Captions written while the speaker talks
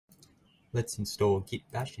Let's install Git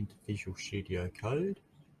Bash into Visual Studio Code.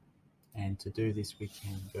 And to do this, we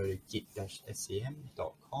can go to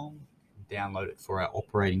git-sem.com, download it for our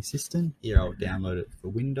operating system. Here I'll download it for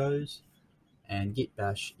Windows. And Git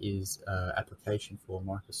Bash is an application for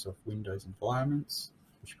Microsoft Windows environments,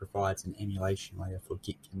 which provides an emulation layer for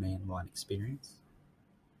Git command line experience.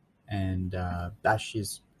 And Bash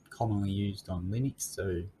is commonly used on Linux,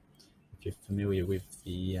 so if you're familiar with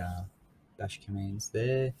the Bash commands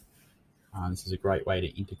there, this is a great way to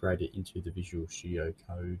integrate it into the Visual Studio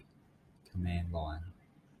Code command line.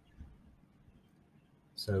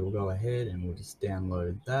 So we'll go ahead and we'll just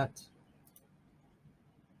download that.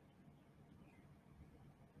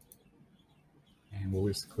 And we'll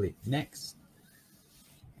just click next.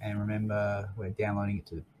 And remember, we're downloading it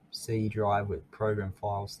to the C drive with program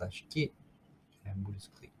file /git. And we'll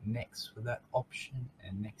just click next for that option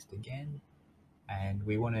and next again. And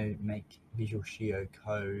we want to make Visual Studio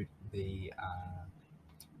Code the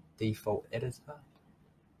default editor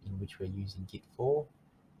in which we're using Git for,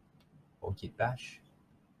 or Git Bash.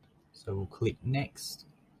 So we'll click next.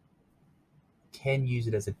 Can use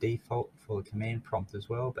it as a default for the command prompt as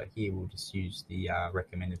well, but here we'll just use the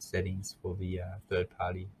recommended settings for the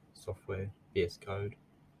third-party software, VS Code.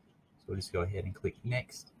 So we'll just go ahead and click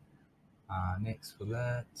next. Next for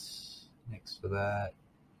that, next for that,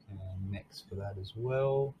 and next for that as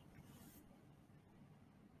well.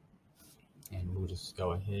 And we'll just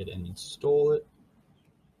go ahead and install it.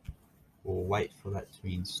 We'll wait for that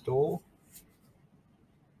to install.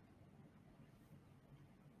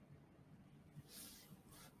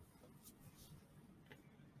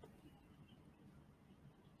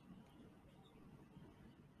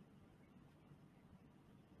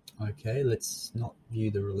 Okay, let's not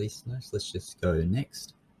view the release notes. Let's just go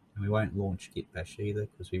next. And we won't launch Git Bash either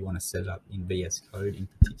because we want to set it up in VS Code in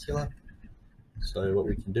particular. So what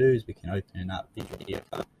we can do is we can open up Visual Studio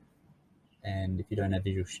Code. And if you don't have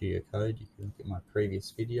Visual Studio Code, you can look at my previous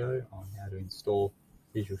video on how to install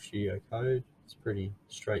Visual Studio Code. It's pretty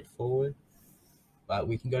straightforward. But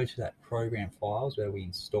we can go to that program files where we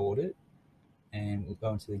installed it, and we'll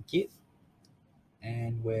go into the Git,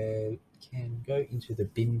 and we can go into the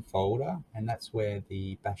bin folder, and that's where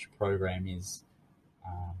the Bash program is.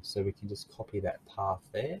 So we can just copy that path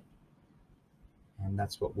there, and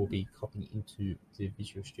that's what we'll be copying into the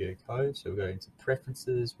Visual Studio Code. So we'll go into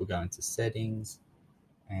preferences, we'll go into settings,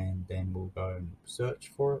 and then we'll go and search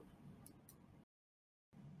for it.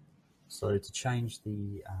 So to change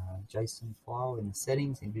the JSON file in the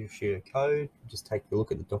settings in Visual Studio Code, just take a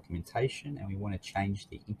look at the documentation, and we want to change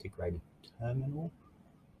the integrated terminal,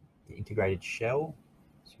 the integrated shell.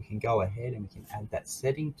 So we can go ahead and we can add that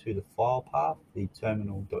setting to the file path, the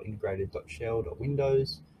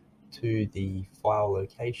terminal.integrated.shell.windows, to the file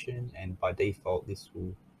location, and by default this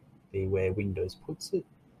will be where Windows puts it.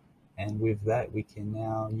 And with that we can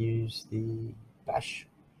now use the Bash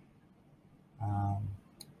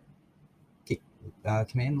Git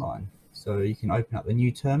command line. So you can open up the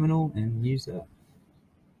new terminal and use that.